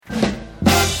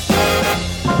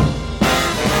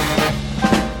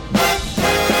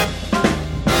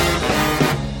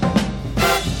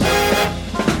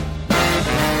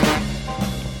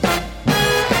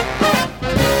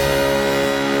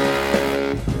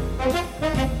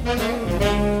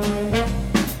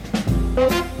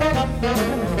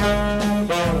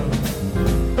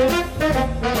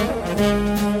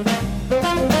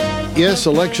Yes,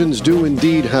 elections do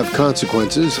indeed have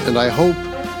consequences, and I hope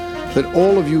that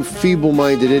all of you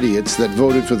feeble-minded idiots that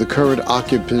voted for the current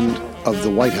occupant of the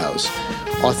White House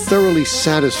are thoroughly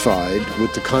satisfied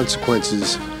with the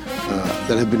consequences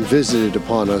that have been visited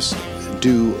upon us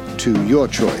due to your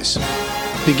choice.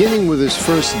 Beginning with his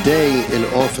first day in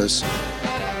office,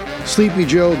 Sleepy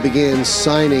Joe began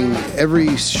signing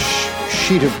every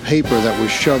sheet of paper that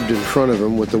was shoved in front of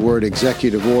him with the word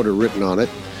executive order written on it.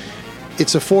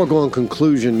 It's a foregone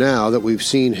conclusion now that we've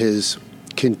seen his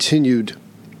continued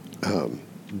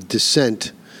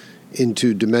descent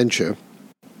into dementia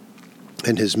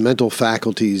and his mental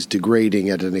faculties degrading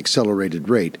at an accelerated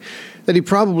rate, that he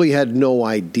probably had no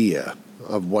idea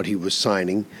of what he was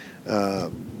signing,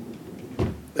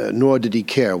 nor did he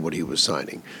care what he was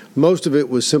signing. Most of it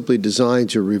was simply designed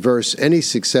to reverse any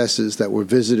successes that were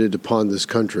visited upon this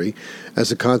country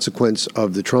as a consequence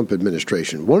of the Trump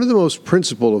administration. One of the most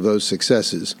principal of those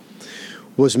successes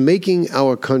was making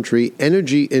our country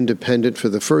energy independent for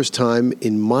the first time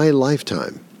in my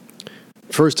lifetime.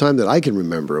 First time that I can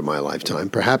remember in my lifetime.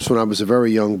 Perhaps when I was a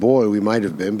very young boy we might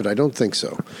have been, but I don't think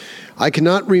so. I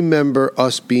cannot remember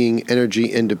us being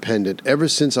energy independent ever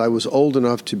since I was old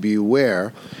enough to be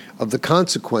aware of the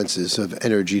consequences of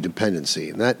energy dependency.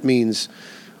 And that means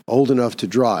old enough to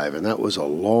drive, and that was a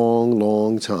long,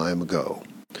 long time ago.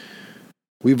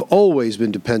 We've always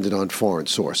been dependent on foreign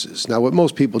sources. Now, what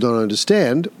most people don't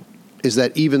understand is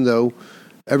that even though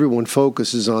everyone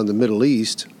focuses on the Middle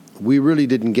East, we really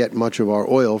didn't get much of our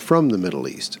oil from the Middle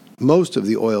East. Most of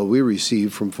the oil we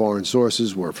received from foreign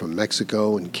sources were from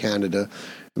Mexico and Canada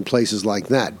and places like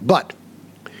that. But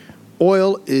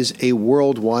oil is a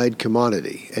worldwide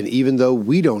commodity, and even though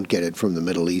we don't get it from the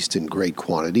Middle East in great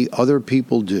quantity, other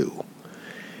people do.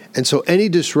 And so any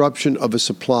disruption of a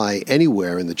supply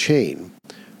anywhere in the chain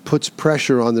puts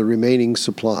pressure on the remaining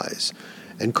supplies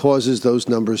and causes those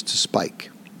numbers to spike.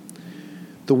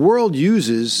 The world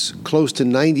uses close to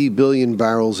 90 billion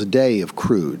barrels a day of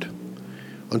crude.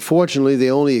 Unfortunately,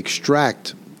 they only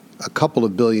extract a couple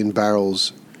of billion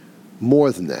barrels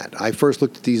more than that. I first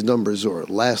looked at these numbers, or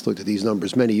last looked at these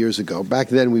numbers many years ago. Back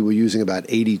then, we were using about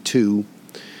 82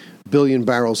 billion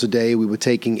barrels a day. We were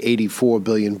taking 84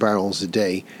 billion barrels a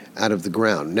day out of the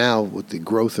ground. Now, with the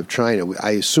growth of China,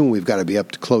 I assume we've got to be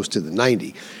up to close to the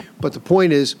 90. But the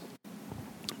point is,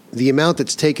 the amount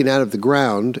that's taken out of the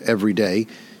ground every day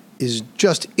is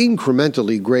just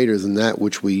incrementally greater than that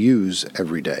which we use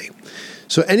every day.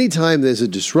 So anytime there's a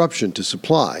disruption to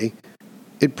supply,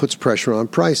 it puts pressure on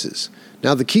prices.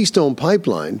 Now, the Keystone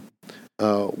Pipeline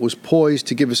was poised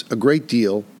to give us a great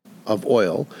deal of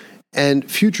oil, and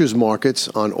futures markets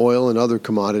on oil and other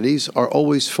commodities are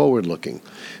always forward-looking.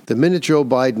 The minute Joe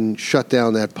Biden shut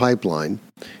down that pipeline,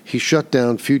 he shut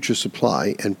down future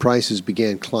supply, and prices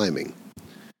began climbing.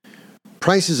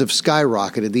 Prices have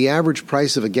skyrocketed. The average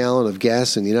price of a gallon of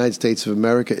gas in the United States of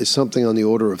America is something on the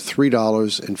order of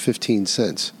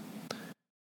 $3.15.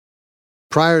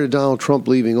 Prior to Donald Trump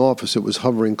leaving office, it was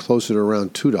hovering closer to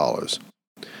around $2.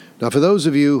 Now, for those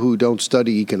of you who don't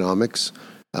study economics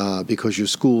because your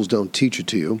schools don't teach it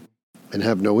to you and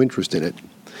have no interest in it,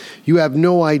 you have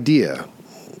no idea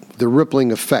the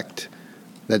rippling effect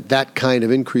that that kind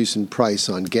of increase in price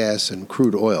on gas and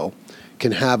crude oil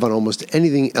can have on almost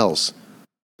anything else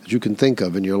that you can think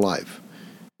of in your life.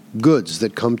 Goods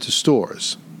that come to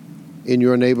stores in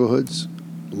your neighborhoods,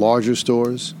 larger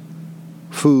stores,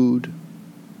 food,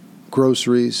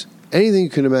 groceries, anything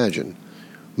you can imagine,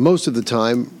 most of the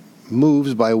time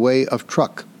moves by way of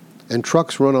truck, and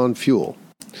trucks run on fuel.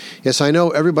 Yes, I know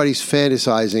everybody's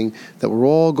fantasizing that we're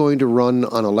all going to run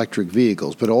on electric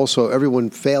vehicles, but also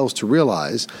everyone fails to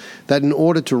realize that in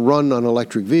order to run on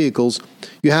electric vehicles,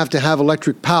 you have to have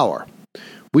electric power.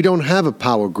 We don't have a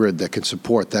power grid that can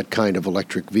support that kind of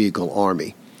electric vehicle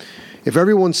army. If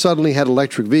everyone suddenly had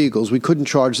electric vehicles, we couldn't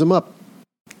charge them up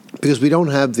because we don't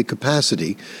have the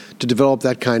capacity to develop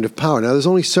that kind of power. Now, there's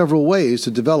only several ways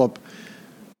to develop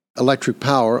electric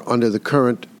power under the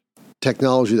current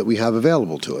technology that we have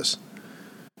available to us.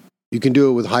 You can do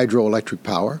it with hydroelectric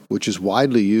power, which is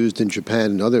widely used in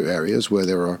Japan and other areas where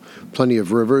there are plenty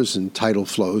of rivers and tidal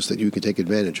flows that you can take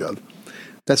advantage of.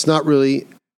 That's not really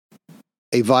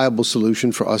a viable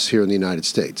solution for us here in the United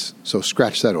States. So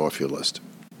scratch that off your list.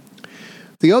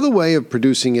 The other way of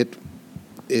producing it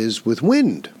is with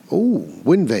wind.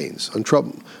 Wind vanes.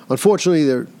 Unfortunately,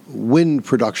 their wind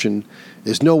production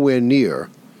is nowhere near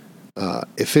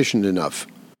efficient enough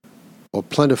or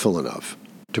plentiful enough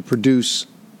to produce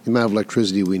the amount of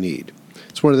electricity we need.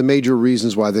 It's one of the major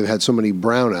reasons why they've had so many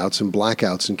brownouts and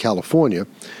blackouts in California,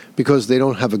 because they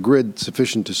don't have a grid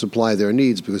sufficient to supply their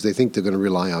needs because they think they're going to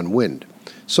rely on wind.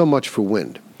 So much for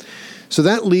wind. So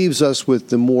that leaves us with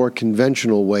the more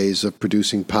conventional ways of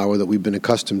producing power that we've been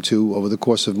accustomed to over the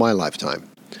course of my lifetime,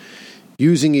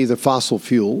 using either fossil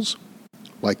fuels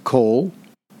like coal,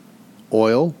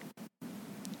 oil,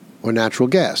 or natural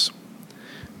gas.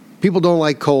 People don't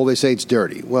like coal. They say it's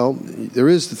dirty. Well, there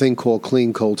is the thing called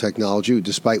clean coal technology,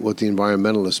 despite what the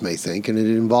environmentalists may think, and it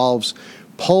involves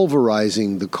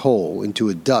pulverizing the coal into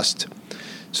a dust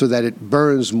so that it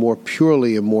burns more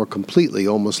purely and more completely,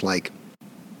 almost like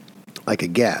a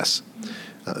gas.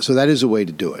 So that is a way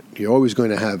to do it. You're always going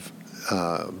to have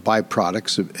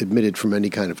byproducts emitted from any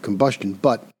kind of combustion,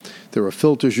 but there are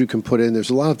filters you can put in. There's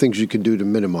a lot of things you can do to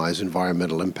minimize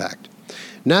environmental impact.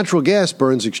 Natural gas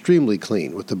burns extremely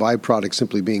clean, with the byproduct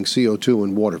simply being CO2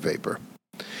 and water vapor.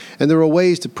 And there are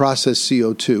ways to process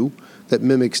CO2 that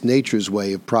mimics nature's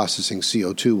way of processing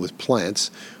CO2 with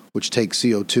plants, which take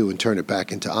CO2 and turn it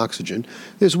back into oxygen.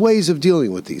 There's ways of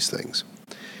dealing with these things.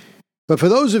 But for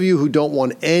those of you who don't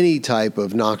want any type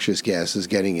of noxious gases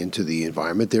getting into the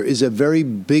environment, there is a very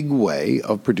big way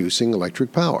of producing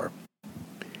electric power.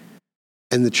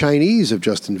 And the Chinese have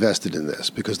just invested in this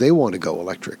because they want to go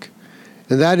electric.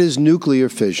 And that is nuclear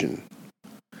fission.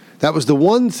 That was the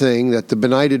one thing that the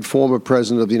benighted former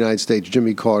president of the United States,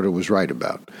 Jimmy Carter, was right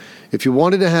about. If you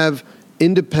wanted to have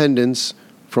independence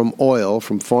from oil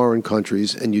from foreign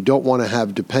countries, and you don't want to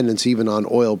have dependence even on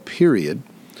oil, period,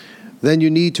 then you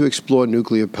need to explore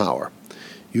nuclear power.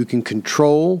 You can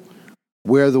control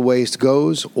where the waste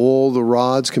goes. All the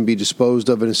rods can be disposed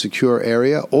of in a secure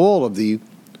area. All of the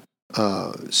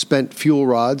spent fuel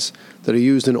rods that are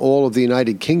used in all of the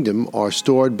United Kingdom are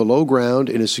stored below ground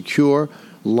in a secure,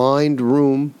 lined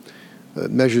room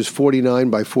that measures 49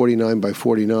 by 49 by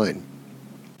 49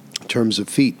 in terms of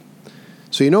feet.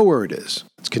 So you know where it is.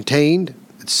 It's contained,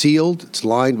 it's sealed, it's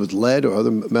lined with lead or other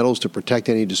metals to protect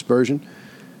any dispersion.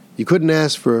 You couldn't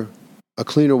ask for a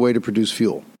cleaner way to produce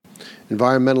fuel.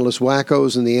 Environmentalist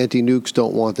wackos and the anti-nukes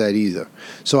don't want that either.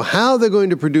 So how they're going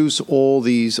to produce all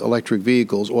these electric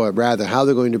vehicles, or rather how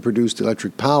they're going to produce the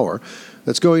electric power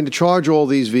that's going to charge all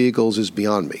these vehicles, is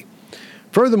beyond me.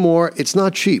 Furthermore, it's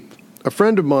not cheap. A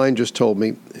friend of mine just told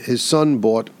me his son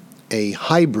bought a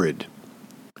hybrid,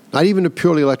 not even a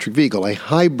purely electric vehicle, a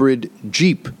hybrid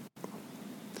Jeep.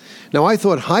 Now, I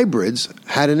thought hybrids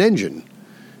had an engine.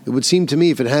 It would seem to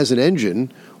me if it has an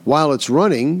engine, while it's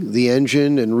running, the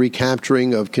engine and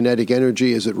recapturing of kinetic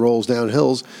energy as it rolls down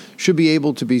hills should be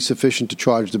able to be sufficient to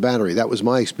charge the battery. That was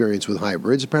my experience with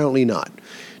hybrids. Apparently not.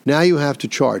 Now you have to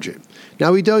charge it.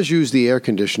 Now he does use the air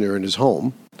conditioner in his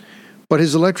home, but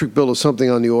his electric bill is something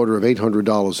on the order of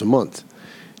 $800 a month.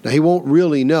 Now he won't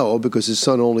really know, because his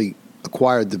son only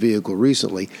acquired the vehicle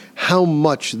recently, how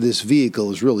much this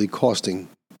vehicle is really costing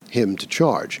him to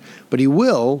charge. But he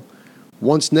will,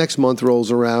 once next month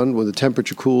rolls around, when the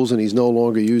temperature cools and he's no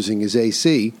longer using his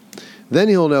AC, then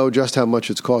he'll know just how much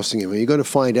it's costing him. And you're going to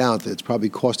find out that it's probably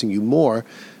costing you more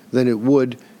than it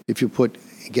would if you put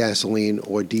gasoline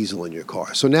or diesel in your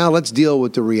car. So now let's deal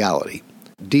with the reality,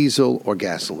 diesel or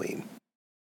gasoline.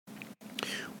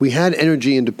 We had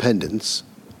energy independence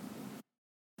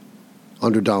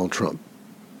under Donald Trump.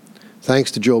 Thanks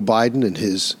to Joe Biden and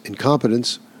his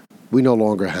incompetence, we no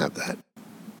longer have that.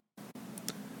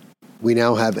 We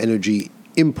now have energy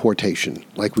importation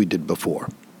like we did before.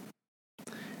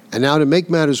 And now, to make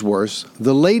matters worse,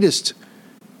 the latest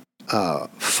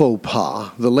faux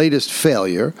pas, the latest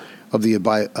failure of the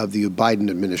Biden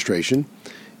administration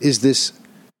is this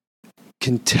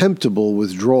contemptible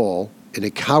withdrawal in a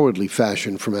cowardly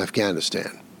fashion from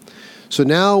Afghanistan. So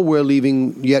now we're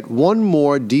leaving yet one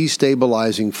more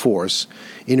destabilizing force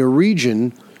in a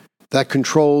region that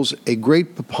controls a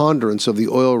great preponderance of the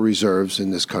oil reserves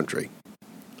in this country.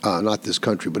 Not this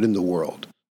country, but in the world.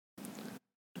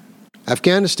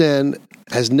 Afghanistan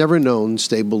has never known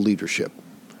stable leadership.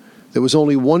 There was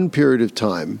only one period of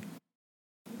time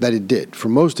that it did. For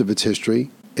most of its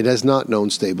history, it has not known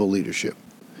stable leadership.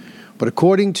 But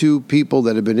according to people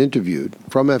that have been interviewed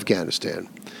from Afghanistan,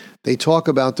 they talk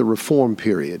about the reform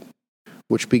period,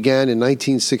 which began in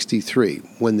 1963,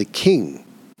 when the king,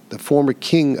 the former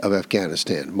king of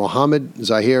Afghanistan, Mohammad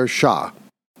Zahir Shah,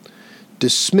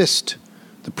 dismissed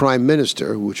the prime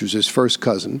minister, which was his first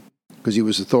cousin, because he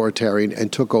was authoritarian,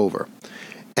 and took over.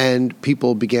 And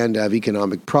people began to have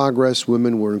economic progress.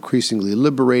 Women were increasingly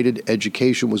liberated.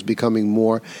 Education was becoming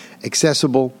more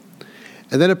accessible.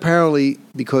 And then apparently,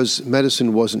 because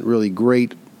medicine wasn't really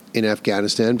great in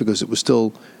Afghanistan, because it was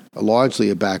still largely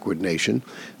a backward nation,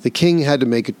 the king had to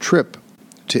make a trip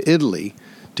to Italy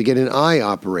to get an eye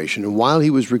operation. And while he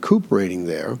was recuperating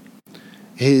there,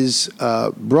 his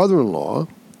brother-in-law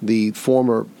the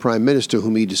former prime minister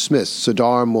whom he dismissed,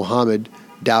 Sardar Mohammed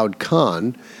Daud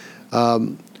Khan,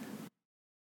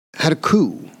 had a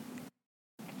coup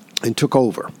and took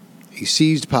over. He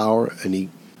seized power and he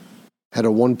had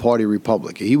a one-party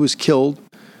republic. He was killed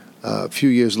a few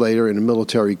years later in a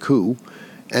military coup.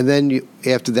 And then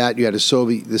after that, you had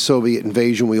the Soviet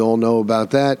invasion. We all know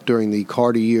about that during the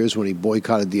Carter years when he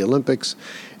boycotted the Olympics.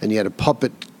 And you had a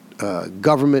puppet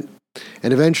government.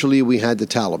 And eventually we had the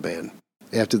Taliban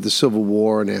after the Civil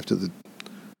War and after the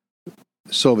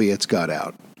Soviets got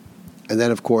out. And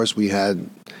then, of course, we had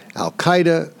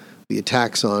Al-Qaeda, the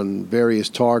attacks on various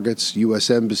targets, U.S.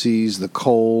 embassies, the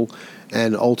coal,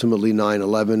 and ultimately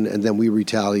 9/11. And then we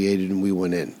retaliated and we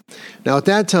went in. Now, at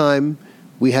that time,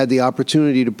 we had the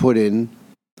opportunity to put in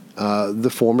the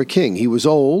former king. He was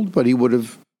old, but he would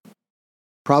have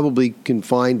probably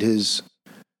confined his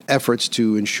efforts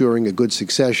to ensuring a good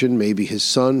succession, maybe his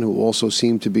son, who also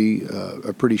seemed to be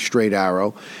a pretty straight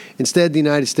arrow. Instead, the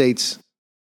United States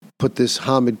put this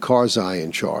Hamid Karzai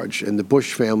in charge, and the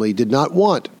Bush family did not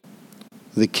want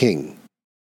the king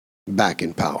back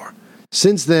in power.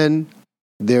 Since then,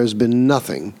 there's been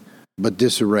nothing but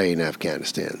disarray in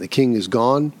Afghanistan. The king is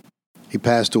gone. He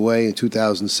passed away in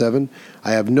 2007.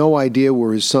 I have no idea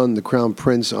where his son, the Crown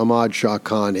Prince Ahmad Shah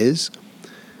Khan, is.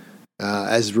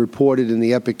 As reported in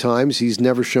the Epoch Times, he's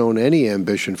never shown any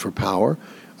ambition for power,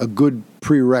 a good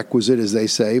prerequisite, as they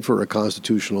say, for a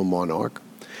constitutional monarch.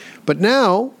 But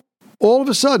now, all of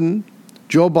a sudden,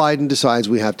 Joe Biden decides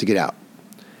we have to get out.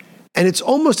 And it's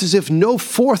almost as if no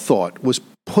forethought was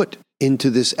put into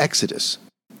this exodus.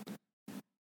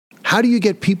 How do you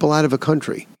get people out of a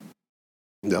country?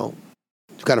 No,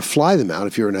 you've got to fly them out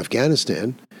if you're in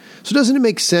Afghanistan. So doesn't it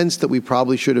make sense that we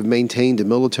probably should have maintained a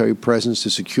military presence to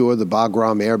secure the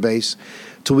Bagram Air Base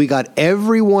till we got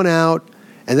everyone out,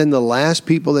 and then the last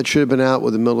people that should have been out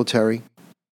were the military?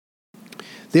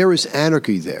 There is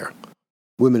anarchy there.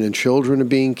 Women and children are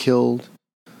being killed.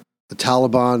 The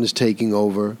Taliban is taking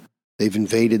over. They've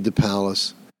invaded the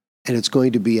palace, and it's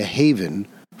going to be a haven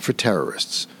for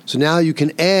terrorists. So now you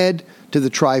can add to the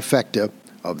trifecta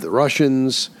of the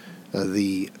Russians,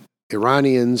 the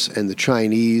Iranians, and the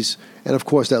Chinese, and of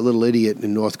course that little idiot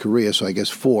in North Korea, so I guess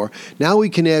 4. Now we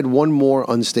can add one more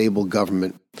unstable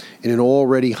government in an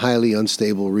already highly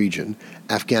unstable region,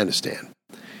 Afghanistan.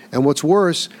 And what's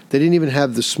worse, they didn't even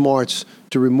have the smarts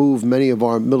to remove many of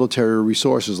our military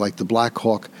resources like the Black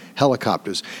Hawk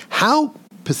helicopters. How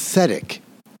pathetic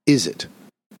is it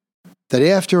that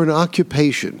after an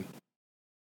occupation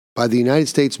by the United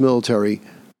States military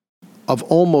of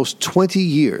almost 20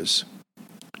 years,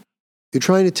 you're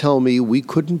trying to tell me we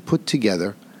couldn't put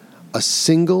together a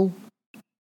single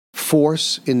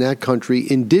force in that country,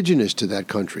 indigenous to that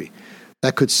country,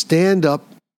 that could stand up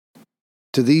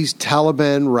to these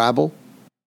Taliban rabble?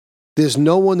 There's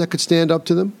no one that could stand up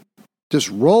to them? Just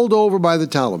rolled over by the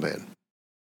Taliban.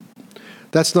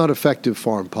 That's not effective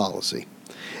foreign policy.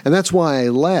 And that's why I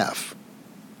laugh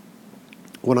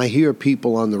when I hear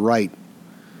people on the right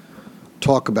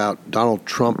talk about Donald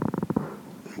Trump,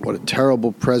 what a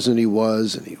terrible president he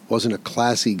was, and he wasn't a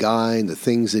classy guy, and the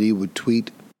things that he would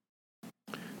tweet.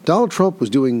 Donald Trump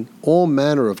was doing all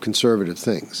manner of conservative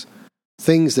things,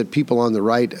 things that people on the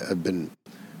right have been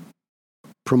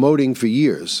promoting for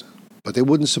years, but they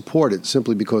wouldn't support it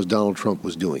simply because Donald Trump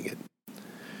was doing it.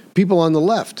 People on the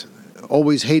left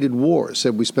always hated wars,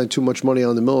 said we spent too much money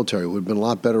on the military. We'd have been a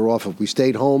lot better off if we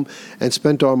stayed home and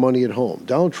spent our money at home.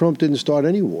 Donald Trump didn't start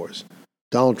any wars.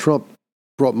 Donald Trump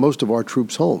brought most of our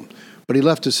troops home, but he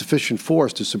left a sufficient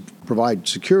force to provide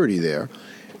security there,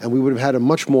 and we would have had a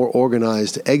much more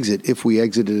organized exit, if we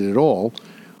exited at all,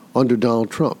 under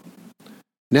Donald Trump.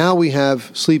 Now we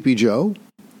have Sleepy Joe,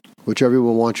 which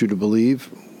everyone wants you to believe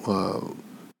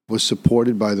was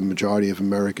supported by the majority of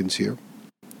Americans here.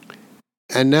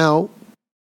 And now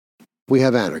we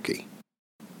have anarchy.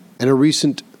 And a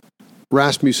recent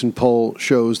Rasmussen poll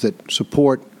shows that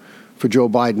support for Joe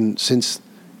Biden since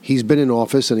he's been in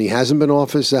office, and he hasn't been in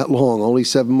office that long, only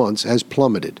 7 months, has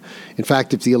plummeted. In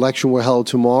fact, if the election were held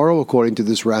tomorrow, according to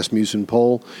this Rasmussen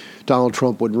poll, Donald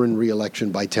Trump would win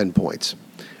re-election by 10 points.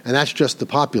 And that's just the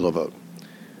popular vote.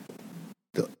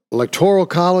 The Electoral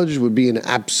College would be an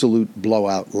absolute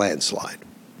blowout landslide.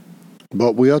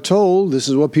 But we are told this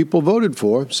is what people voted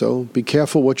for, so be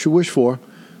careful what you wish for,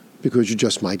 because you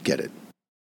just might get it.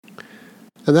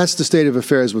 And that's the state of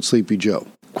affairs with Sleepy Joe.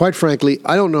 Quite frankly,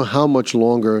 I don't know how much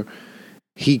longer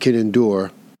he can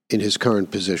endure in his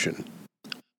current position.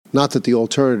 Not that the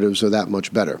alternatives are that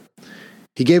much better.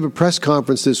 He gave a press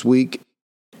conference this week,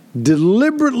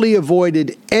 deliberately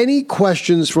avoided any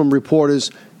questions from reporters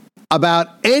about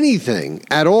anything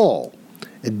at all,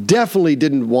 definitely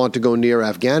didn't want to go near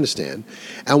Afghanistan.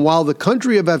 And while the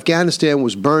country of Afghanistan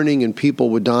was burning and people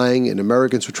were dying and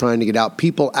Americans were trying to get out,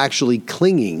 people actually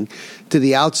clinging to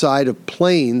the outside of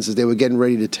planes as they were getting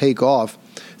ready to take off,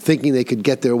 thinking they could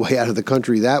get their way out of the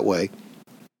country that way.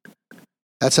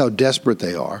 That's how desperate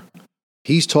they are.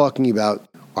 He's talking about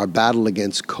our battle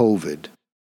against COVID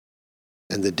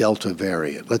and the Delta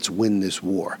variant. Let's win this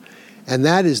war. And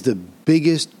that is the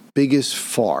biggest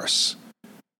farce.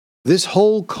 This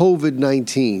whole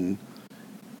COVID-19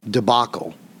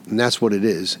 debacle, and that's what it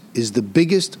is the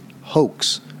biggest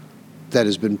hoax that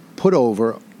has been put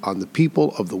over on the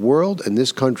people of the world and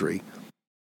this country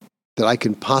that I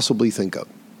can possibly think of.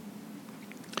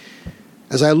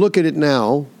 As I look at it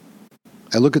now,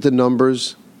 I look at the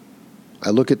numbers, I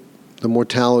look at the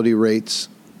mortality rates,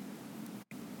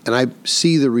 and I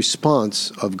see the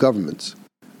response of governments.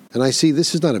 And I see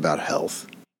this is not about health.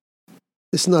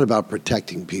 This is not about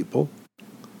protecting people.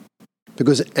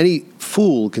 Because any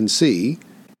fool can see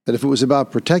that if it was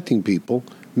about protecting people,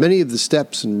 many of the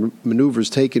steps and maneuvers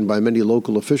taken by many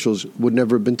local officials would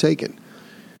never have been taken.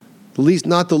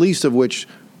 Not the least of which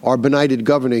our benighted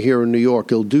governor here in New York,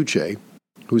 Durie,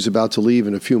 who's about to leave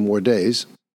in a few more days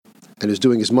and is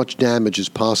doing as much damage as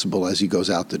possible as he goes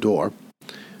out the door,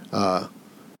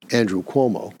 Andrew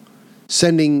Cuomo,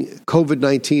 sending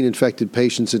COVID-19 infected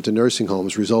patients into nursing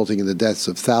homes, resulting in the deaths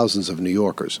of thousands of New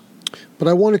Yorkers. But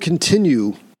I want to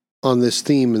continue on this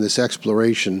theme and this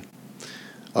exploration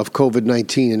of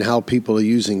COVID-19 and how people are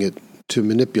using it to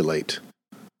manipulate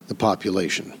the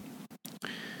population.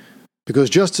 Because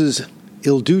just as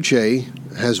Durie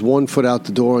has one foot out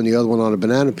the door and the other one on a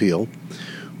banana peel,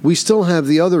 we still have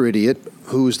the other idiot,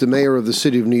 who's the mayor of the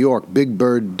city of New York, Big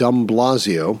Bird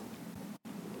DeBlasio,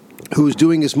 who's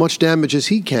doing as much damage as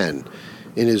he can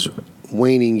in his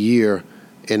waning year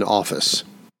in office.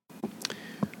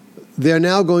 There are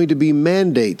now going to be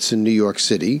mandates in New York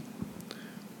City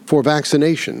for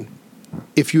vaccination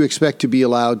if you expect to be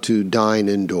allowed to dine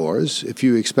indoors, if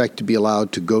you expect to be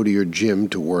allowed to go to your gym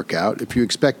to work out, if you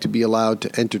expect to be allowed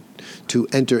to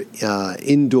enter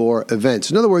indoor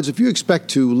events. In other words, if you expect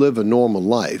to live a normal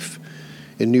life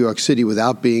in New York City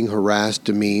without being harassed,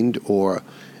 demeaned, or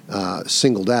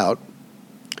singled out,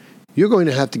 you're going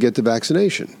to have to get the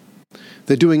vaccination.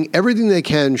 They're doing everything they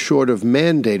can short of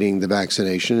mandating the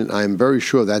vaccination, and I'm very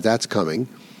sure that that's coming.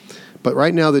 But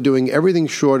right now they're doing everything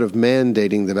short of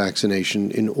mandating the vaccination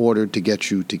in order to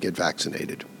get you to get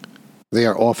vaccinated. They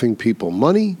are offering people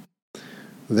money.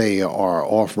 They are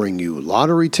offering you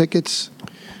lottery tickets.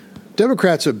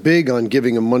 Democrats are big on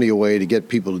giving them money away to get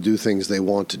people to do things they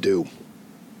want to do.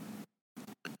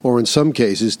 Or in some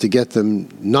cases, to get them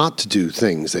not to do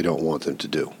things they don't want them to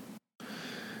do.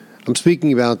 I'm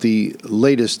speaking about the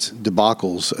latest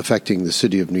debacles affecting the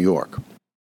city of New York.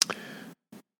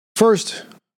 First,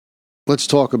 let's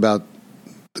talk about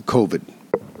the COVID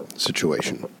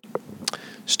situation.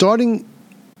 Starting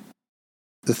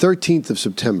the 13th of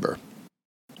September,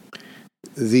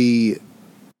 the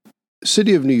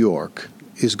city of New York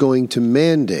is going to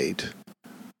mandate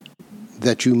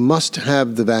that you must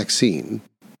have the vaccine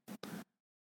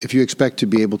if you expect to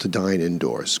be able to dine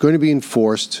indoors. It's going to be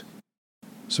enforced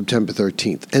September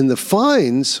 13th. And the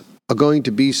fines are going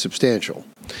to be substantial.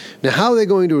 Now, how are they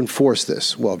going to enforce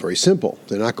this? Well, very simple.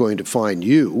 They're not going to fine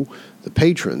you, the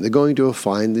patron. They're going to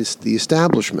fine the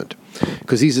establishment.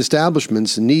 Because these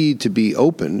establishments need to be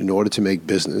open in order to make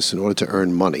business, in order to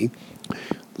earn money.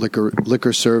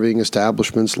 Liquor serving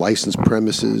establishments, licensed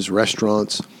premises,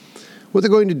 restaurants. What they're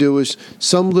going to do is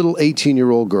some little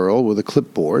 18-year-old girl with a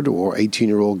clipboard, or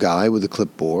 18-year-old guy with a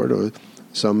clipboard, or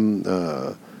some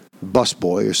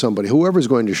busboy or somebody, whoever's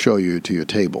going to show you to your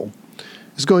table,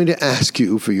 is going to ask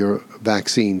you for your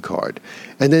vaccine card.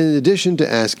 And then in addition to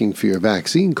asking for your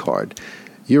vaccine card,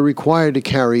 you're required to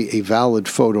carry a valid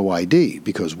photo ID,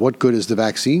 because what good is the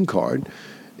vaccine card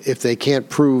if they can't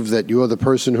prove that you're the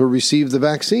person who received the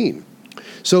vaccine?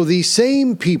 So these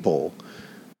same people,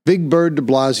 Big Bird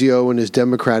DeBlasio and his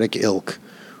Democratic ilk,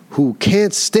 who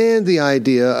can't stand the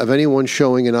idea of anyone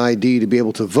showing an ID to be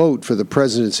able to vote for the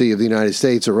presidency of the United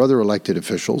States or other elected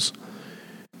officials,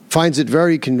 finds it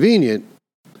very convenient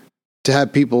to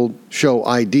have people show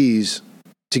IDs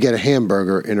to get a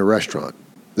hamburger in a restaurant.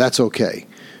 That's okay.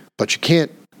 But you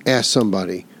can't ask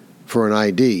somebody for an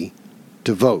ID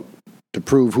to vote, to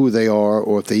prove who they are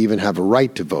or if they even have a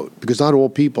right to vote, because not all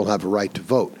people have a right to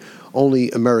vote.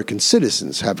 Only American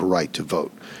citizens have a right to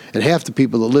vote. And half the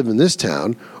people that live in this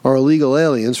town are illegal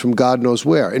aliens from God knows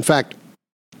where. In fact,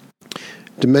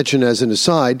 to mention as an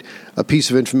aside, a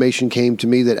piece of information came to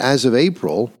me that as of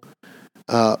April,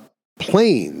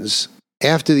 planes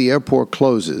after the airport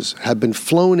closes, have been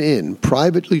flown in,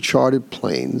 privately chartered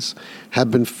planes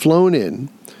have been flown in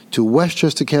to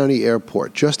Westchester County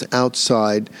Airport, just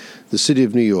outside the city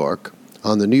of New York,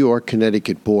 on the New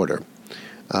York-Connecticut border.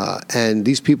 And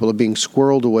these people are being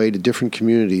squirreled away to different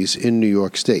communities in New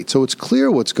York State. So it's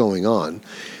clear what's going on.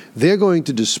 They're going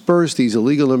to disperse these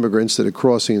illegal immigrants that are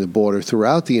crossing the border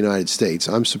throughout the United States.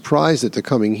 I'm surprised that they're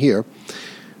coming here.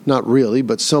 Not really,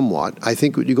 but somewhat. I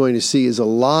think what you're going to see is a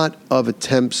lot of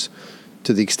attempts,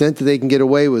 to the extent that they can get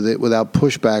away with it without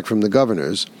pushback from the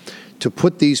governors, to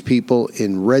put these people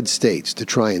in red states, to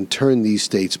try and turn these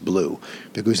states blue,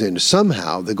 because then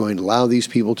somehow they're going to allow these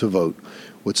people to vote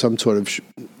with some sort of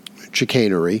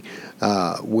chicanery,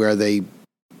 where they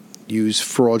use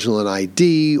fraudulent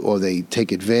ID or they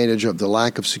take advantage of the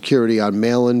lack of security on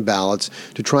mail-in ballots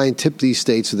to try and tip these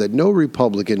states so that no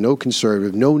Republican, no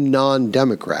conservative, no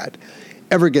non-Democrat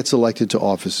ever gets elected to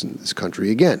office in this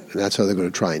country again. And that's how they're going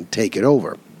to try and take it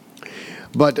over.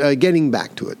 But getting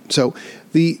back to it. So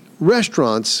the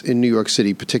restaurants in New York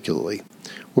City particularly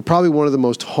were probably one of the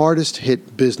most hardest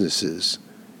hit businesses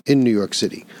in New York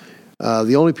City.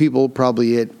 The only people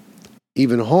probably hit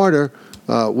even harder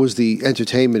was the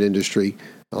entertainment industry,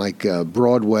 like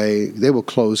Broadway. They were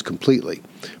closed completely.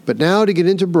 But now to get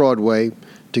into Broadway,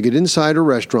 to get inside a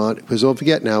restaurant, because don't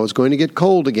forget now, it's going to get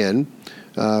cold again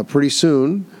pretty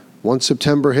soon. Once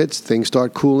September hits, things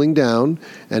start cooling down,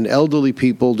 and elderly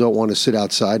people don't want to sit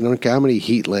outside. I don't care how many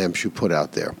heat lamps you put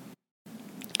out there.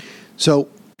 So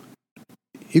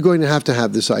you're going to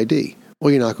have this ID,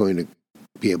 or you're not going to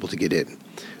be able to get in.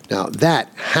 Now, that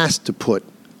has to put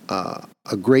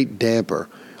a great damper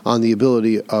on the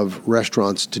ability of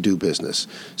restaurants to do business.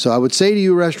 So I would say to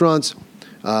you, restaurants,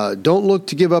 don't look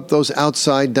to give up those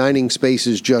outside dining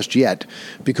spaces just yet,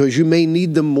 because you may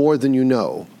need them more than you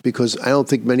know, because I don't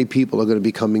think many people are going to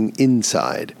be coming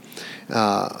inside.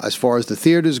 As far as the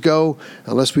theaters go,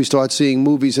 unless we start seeing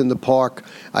movies in the park,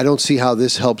 I don't see how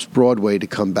this helps Broadway to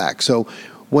come back. So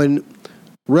when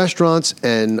restaurants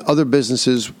and other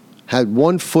businesses had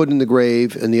one foot in the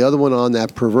grave and the other one on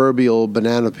that proverbial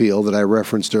banana peel that I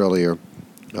referenced earlier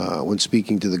when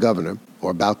speaking to the governor,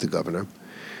 or about the governor,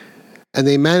 and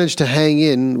they managed to hang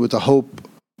in with the hope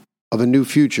of a new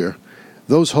future,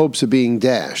 those hopes are being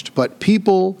dashed. But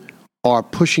people are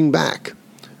pushing back.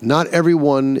 Not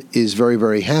everyone is very,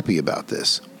 very happy about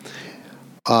this.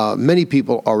 Many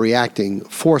people are reacting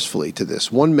forcefully to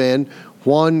this. One man,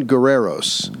 Juan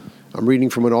Guerreros, I'm reading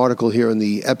from an article here in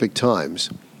the Epic Times.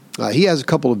 He has a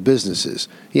couple of businesses.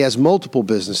 He has multiple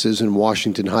businesses in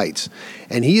Washington Heights.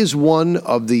 And he is one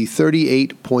of the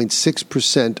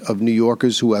 38.6% of New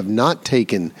Yorkers who have not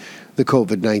taken the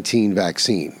COVID-19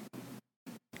 vaccine.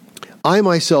 I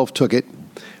myself took it.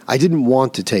 I didn't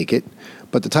want to take it,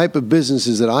 but the type of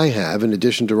businesses that I have, in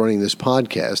addition to running this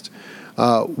podcast,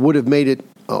 would have made it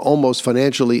almost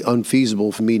financially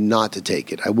unfeasible for me not to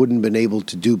take it. I wouldn't have been able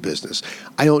to do business.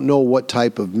 I don't know what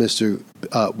type of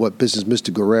what business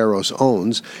Mr. Guerreros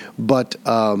owns, but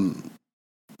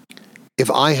if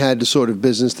I had the sort of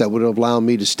business that would allow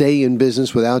me to stay in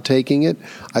business without taking it,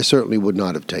 I certainly would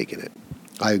not have taken it.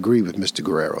 I agree with Mr.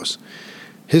 Guerreros.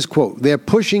 His quote, "They're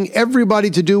pushing everybody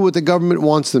to do what the government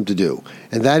wants them to do,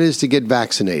 and that is to get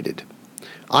vaccinated.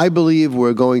 I believe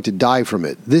we're going to die from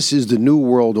it. This is the new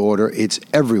world order. It's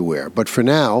everywhere. But for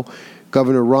now,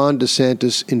 Governor Ron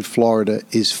DeSantis in Florida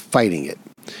is fighting it.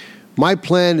 My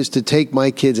plan is to take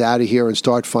my kids out of here and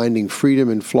start finding freedom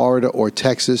in Florida or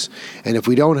Texas. And if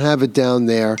we don't have it down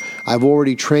there, I've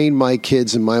already trained my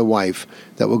kids and my wife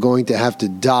that we're going to have to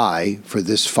die for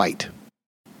this fight."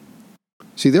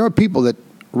 See, there are people that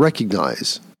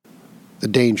recognize the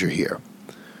danger here.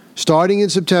 Starting in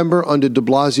September, under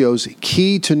DeBlasio's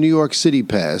Key to New York City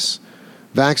Pass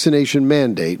vaccination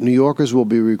mandate, New Yorkers will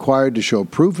be required to show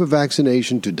proof of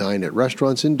vaccination to dine at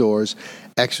restaurants indoors,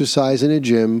 exercise in a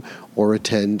gym, or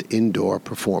attend indoor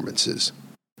performances.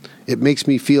 "It makes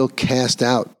me feel cast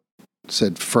out,"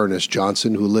 said Furnace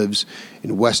Johnson, who lives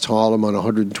in West Harlem on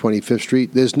 125th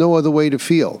Street. "There's no other way to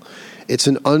feel. It's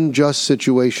an unjust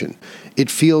situation.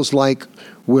 It feels like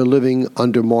we're living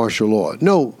under martial law."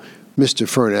 No,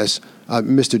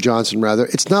 Mr. Johnson,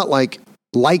 it's not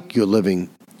like you're living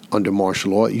under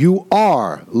martial law. You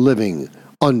are living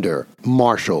under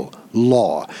martial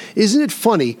law. Isn't it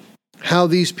funny how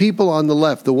these people on the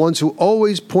left, the ones who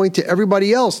always point to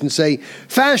everybody else and say,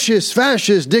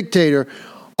 fascist, dictator,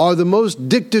 are the most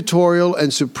dictatorial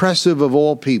and suppressive of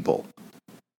all people?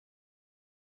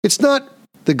 It's not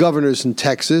the governors in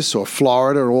Texas or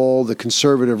Florida or all the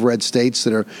conservative red states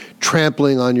that are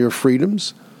trampling on your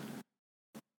freedoms.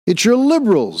 It's your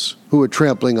liberals who are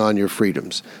trampling on your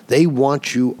freedoms. They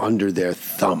want you under their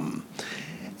thumb.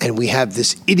 And we have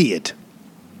this idiot,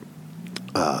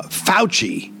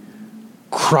 Fauci,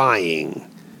 crying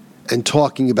and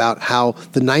talking about how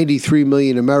the 93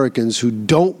 million Americans who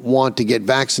don't want to get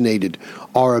vaccinated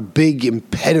are a big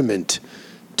impediment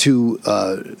to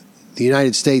the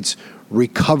United States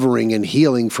recovering and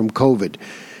healing from COVID.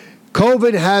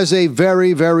 COVID has a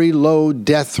very, very low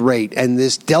death rate, and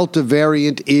this Delta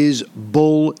variant is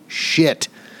bullshit.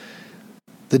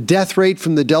 The death rate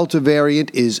from the Delta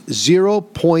variant is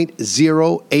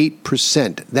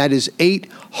 0.08%. That is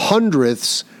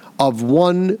 0.08 of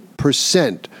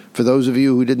 1%, for those of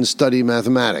you who didn't study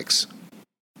mathematics.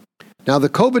 Now, the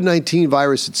COVID-19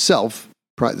 virus itself,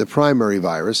 the primary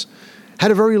virus,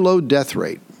 had a very low death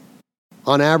rate.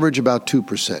 On average, about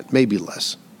 2%, maybe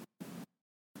less.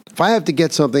 If I have to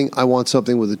get something, I want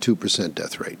something with a 2%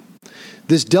 death rate.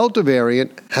 This Delta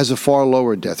variant has a far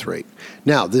lower death rate.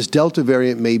 Now, this Delta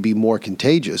variant may be more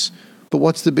contagious, but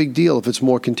what's the big deal if it's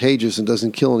more contagious and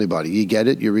doesn't kill anybody? You get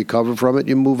it, you recover from it,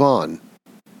 you move on.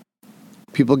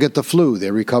 People get the flu,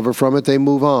 they recover from it, they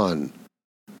move on.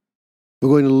 We're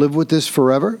going to live with this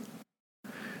forever?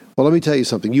 Well, let me tell you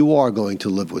something. You are going to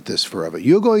live with this forever.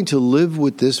 You're going to live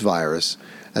with this virus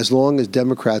as long as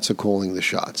Democrats are calling the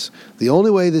shots. The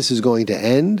only way this is going to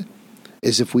end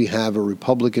is if we have a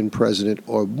Republican president,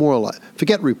 or more like,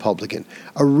 forget Republican,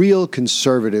 a real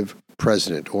conservative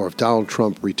president, or if Donald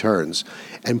Trump returns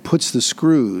and puts the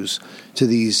screws to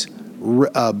these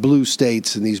blue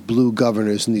states and these blue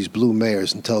governors and these blue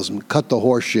mayors and tells them, cut the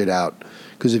horse shit out,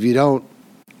 because if you don't,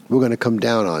 we're going to come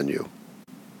down on you.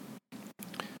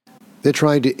 They're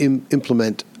trying to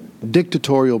implement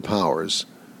dictatorial powers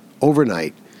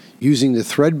overnight using the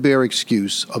threadbare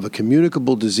excuse of a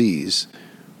communicable disease,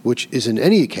 which is in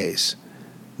any case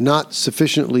not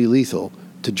sufficiently lethal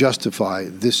to justify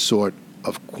this sort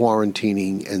of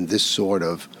quarantining and this sort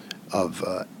of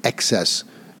excess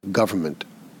government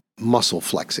muscle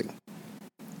flexing.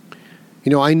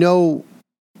 You know, I know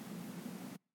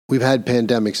we've had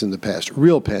pandemics in the past,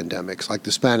 real pandemics like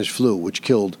the Spanish flu, which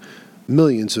killed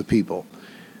millions of people.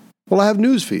 Well, I have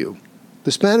news for you.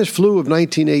 The Spanish flu of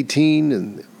 1918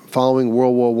 and following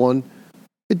World War I,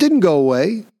 it didn't go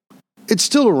away. It's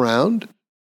still around,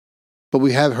 but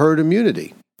we have herd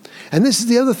immunity. And this is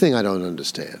the other thing I don't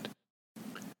understand.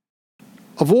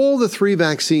 Of all the 3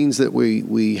 vaccines that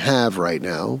we have right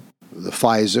now, the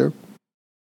Pfizer,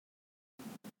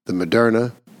 the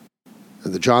Moderna,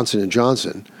 and the Johnson &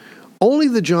 Johnson, only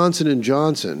the Johnson &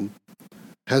 Johnson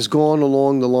has gone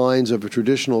along the lines of a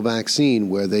traditional vaccine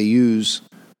where they use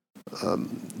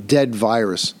dead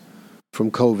virus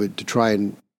from COVID to try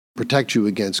and protect you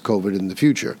against COVID in the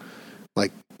future,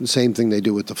 like the same thing they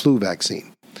do with the flu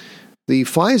vaccine. The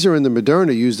Pfizer and the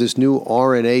Moderna use this new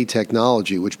RNA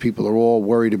technology, which people are all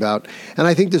worried about, and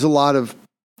I think there's a lot of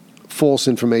false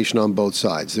information on both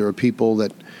sides. There are people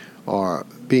that are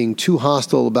being too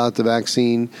hostile about the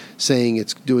vaccine, saying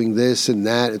it's doing this and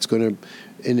that, it's going to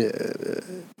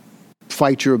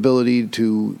fight your ability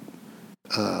to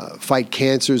fight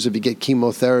cancers if you get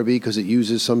chemotherapy because it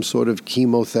uses some sort of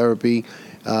chemotherapy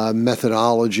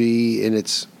methodology in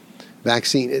its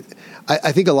vaccine.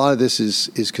 I think a lot of this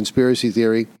is conspiracy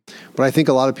theory, but I think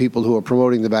a lot of people who are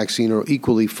promoting the vaccine are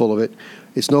equally full of it.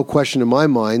 It's no question in my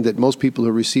mind that most people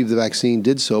who received the vaccine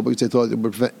did so because they thought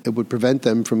it would prevent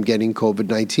them from getting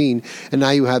COVID-19. And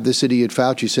now you have this idiot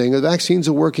Fauci saying the vaccines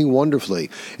are working wonderfully.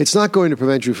 It's not going to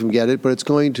prevent you from getting it, but it's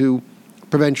going to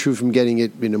prevent you from getting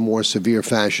it in a more severe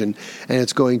fashion, and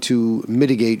it's going to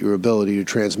mitigate your ability to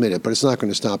transmit it, but it's not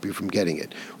going to stop you from getting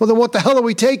it. Well, then what the hell are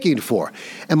we taking it for?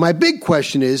 And my big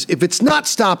question is, if it's not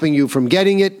stopping you from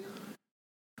getting it,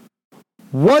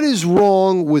 what is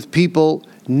wrong with people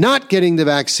not getting the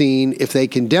vaccine if they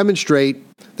can demonstrate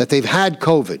that they've had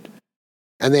COVID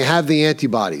and they have the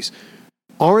antibodies?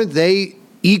 Aren't they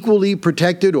equally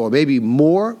protected or maybe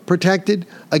more protected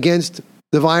against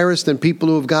the virus than people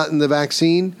who have gotten the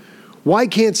vaccine? Why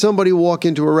can't somebody walk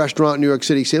into a restaurant in New York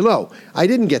City and say, no, I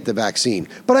didn't get the vaccine,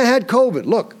 but I had COVID.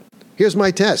 Look, here's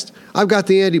my test. I've got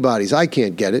the antibodies. I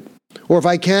can't get it. Or if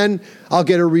I can, I'll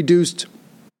get a reduced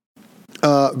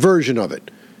version of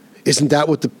it. Isn't that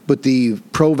what the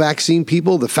pro-vaccine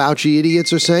people, the Fauci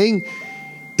idiots, are saying?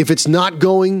 If it's not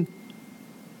going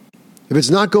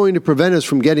to prevent us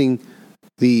from getting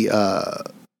the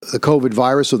COVID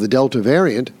virus or the Delta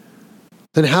variant,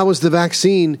 then how is the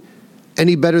vaccine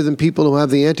any better than people who have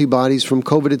the antibodies from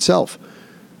COVID itself?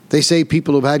 They say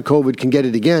people who've had COVID can get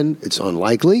it again. It's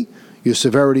unlikely. Your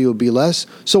severity will be less.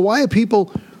 So why are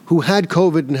people who had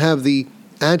COVID and have the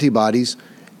antibodies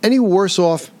any worse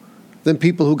off than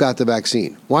people who got the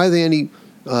vaccine? Why are they any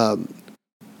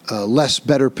less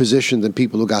better positioned than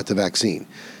people who got the vaccine?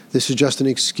 This is just an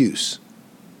excuse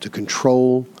to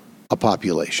control a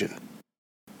population.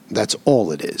 That's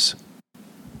all it is.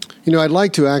 You know, I'd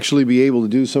like to actually be able to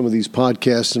do some of these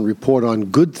podcasts and report on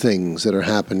good things that are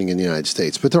happening in the United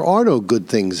States, but there are no good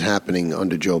things happening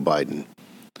under Joe Biden.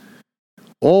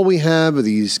 All we have are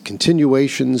these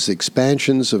continuations,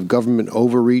 expansions of government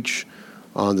overreach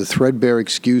on the threadbare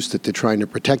excuse that they're trying to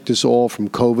protect us all from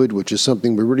COVID, which is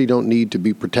something we really don't need to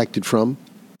be protected from.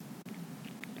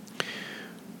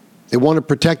 They want to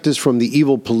protect us from the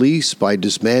evil police by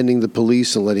disbanding the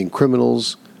police and letting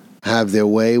criminals have their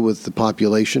way with the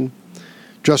population.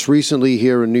 Just recently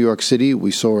here in New York City, we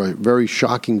saw a very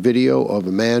shocking video of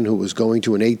a man who was going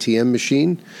to an ATM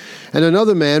machine, and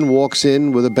another man walks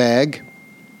in with a bag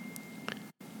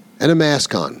and a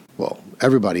mask on. Well,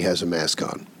 everybody has a mask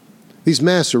on. These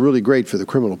masks are really great for the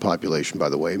criminal population, by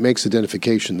the way. It makes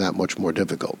identification that much more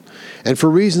difficult. And for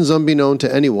reasons unbeknown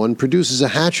to anyone, produces a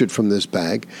hatchet from this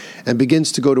bag and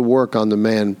begins to go to work on the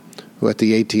man who at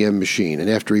the ATM machine.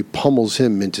 And after he pummels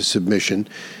him into submission,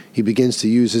 he begins to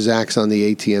use his axe on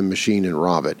the ATM machine and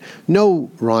rob it.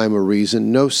 No rhyme or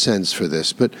reason, no sense for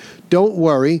this. But don't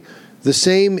worry. The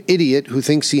same idiot who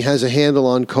thinks he has a handle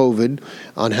on COVID,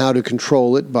 on how to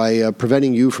control it by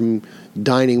preventing you from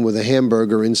dining with a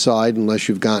hamburger inside unless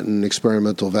you've gotten an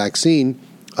experimental vaccine,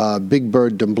 Big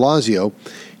Bird DeBlasio,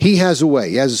 he has a way,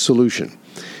 he has a solution.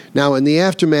 Now, in the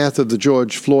aftermath of the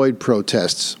George Floyd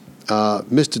protests,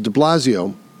 Mr.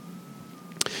 DeBlasio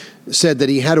said that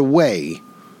he had a way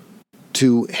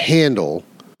to handle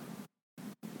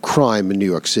crime in New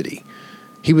York City.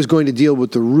 He was going to deal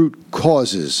with the root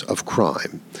causes of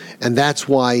crime. And that's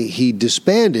why he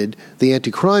disbanded the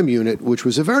anti-crime unit, which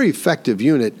was a very effective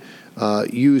unit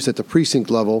used at the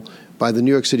precinct level by the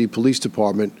New York City Police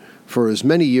Department for as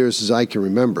many years as I can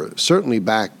remember, certainly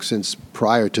back since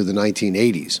prior to the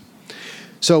 1980s.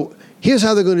 So here's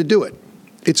how they're going to do it.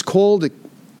 It's called,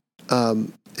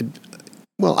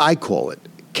 I call it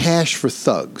cash for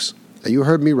thugs. Now, you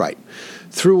heard me right.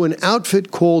 Through an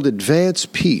outfit called Advance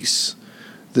Peace,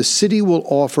 the city will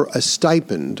offer a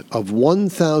stipend of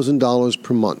 $1,000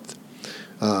 per month,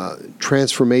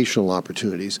 transformational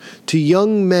opportunities, to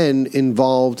young men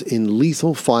involved in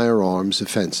lethal firearms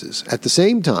offenses. At the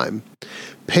same time,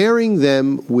 pairing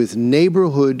them with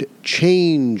neighborhood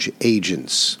change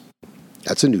agents.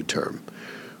 That's a new term.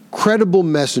 Credible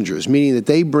messengers, meaning that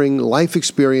they bring life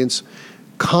experience,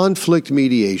 conflict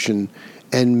mediation,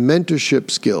 and mentorship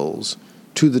skills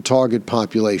to the target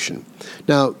population.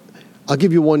 Now, I'll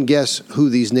give you one guess who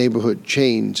these neighborhood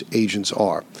change agents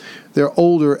are. They're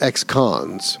older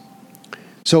ex-cons.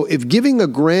 So if giving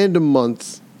 $1,000 a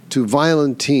month to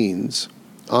violent teens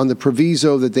on the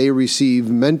proviso that they receive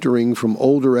mentoring from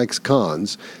older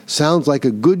ex-cons sounds like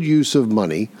a good use of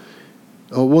money,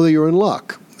 well, you're in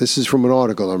luck. This is from an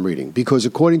article I'm reading. Because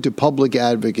according to public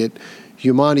advocate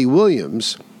Humani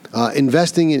Williams,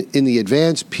 investing in the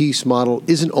Advanced Peace model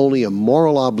isn't only a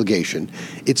moral obligation,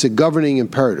 it's a governing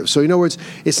imperative. So in other words,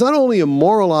 it's not only a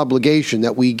moral obligation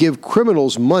that we give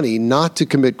criminals money not to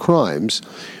commit crimes,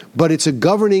 but it's a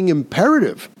governing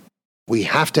imperative. We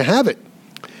have to have it.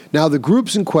 Now, the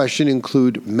groups in question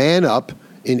include Man Up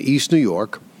in East New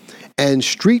York and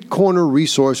Street Corner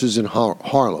Resources in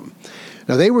Harlem.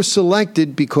 Now, they were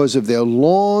selected because of their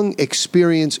long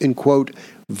experience in, quote,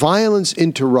 violence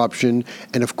interruption,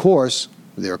 and of course,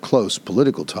 their close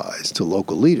political ties to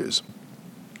local leaders.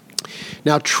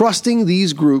 Now, trusting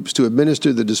these groups to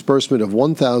administer the disbursement of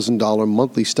 $1,000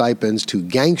 monthly stipends to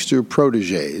gangster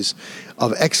protégés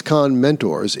of ex-con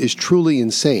mentors is truly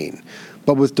insane.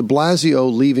 But with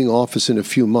DeBlasio leaving office in a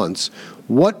few months,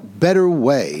 what better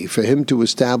way for him to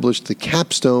establish the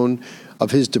capstone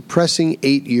of his depressing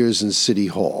 8 years in City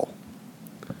Hall?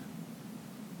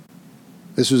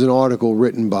 This was an article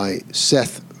written by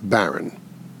Seth Barron.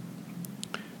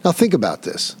 Now think about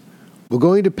this. We're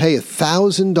going to pay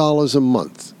 $1,000 a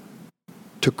month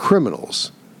to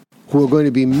criminals who are going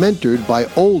to be mentored by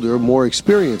older, more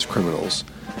experienced criminals.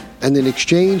 And in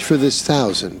exchange for this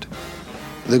 $1,000,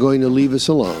 they're going to leave us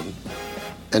alone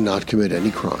and not commit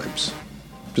any crimes.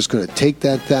 Just going to take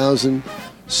that $1,000,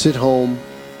 sit home,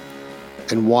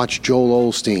 and watch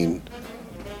Joel Osteen,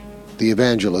 the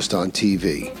evangelist, on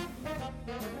TV.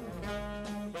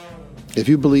 If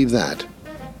you believe that,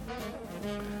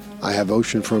 I have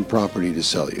oceanfront property to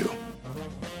sell you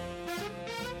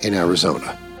in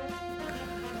Arizona.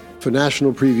 For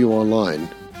National Preview Online,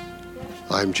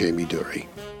 I'm Jamie Durie.